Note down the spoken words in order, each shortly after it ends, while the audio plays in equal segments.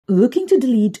Looking to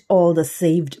delete all the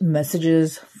saved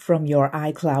messages from your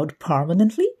iCloud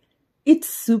permanently? It's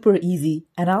super easy,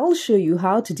 and I'll show you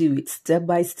how to do it step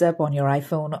by step on your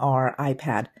iPhone or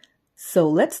iPad. So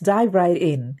let's dive right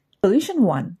in. Solution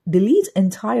 1. Delete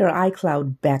entire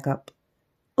iCloud backup.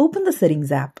 Open the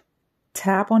Settings app.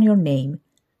 Tap on your name.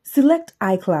 Select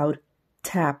iCloud.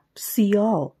 Tap See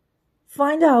All.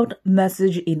 Find out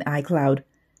Message in iCloud.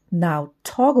 Now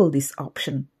toggle this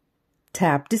option.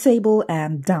 Tap Disable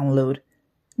and Download.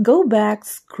 Go back,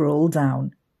 scroll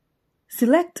down.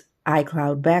 Select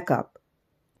iCloud Backup.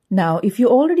 Now, if you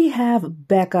already have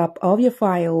backup of your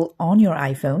file on your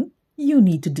iPhone, you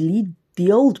need to delete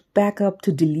the old backup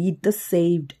to delete the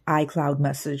saved iCloud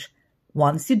message.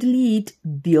 Once you delete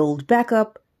the old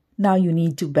backup, now you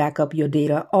need to back up your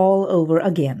data all over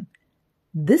again.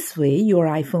 This way, your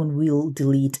iPhone will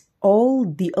delete all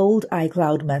the old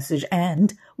iCloud message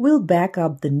and will back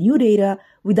up the new data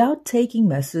without taking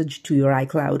message to your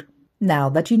iCloud. Now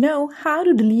that you know how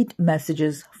to delete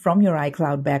messages from your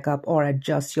iCloud backup or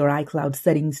adjust your iCloud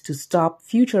settings to stop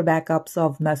future backups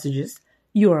of messages,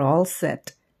 you are all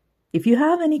set. If you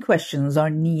have any questions or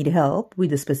need help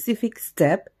with a specific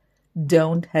step,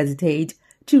 don't hesitate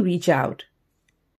to reach out.